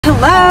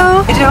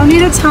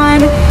a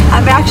ton.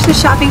 I've actually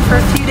shopping for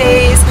a few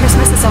days.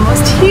 Christmas is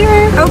almost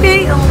here.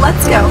 Okay,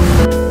 let's go.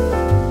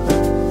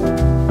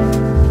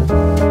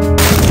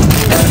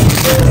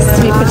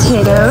 Sweet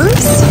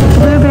potatoes,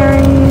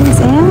 blueberries,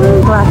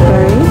 and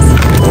blackberries.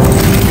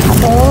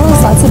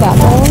 Apples, lots of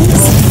apples.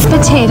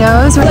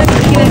 Potatoes.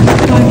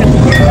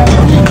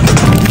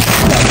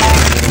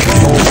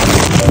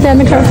 Down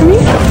the car for me?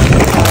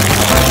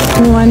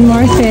 One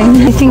more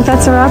thing. I think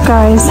that's a wrap,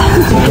 guys.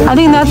 I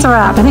think that's a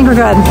wrap. I think we're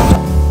good.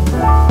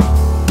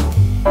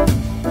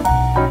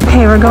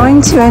 Okay, we're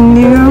going to a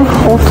new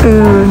Whole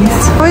Foods.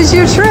 How was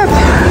your trip?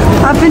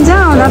 Up and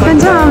down, up and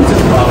down.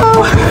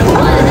 Oh,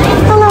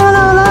 hello,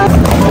 hello, hello.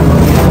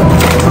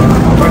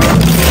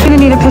 I'm gonna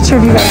need a picture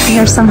of you guys in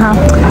here somehow.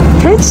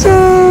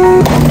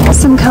 Picture.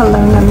 Some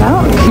Kelowna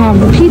milk. Have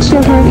the peach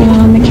yogurt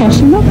and the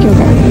cashew milk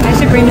yogurt. I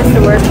should bring this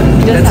to work.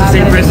 That's the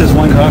same price as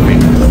one coffee.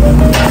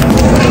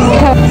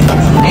 Okay.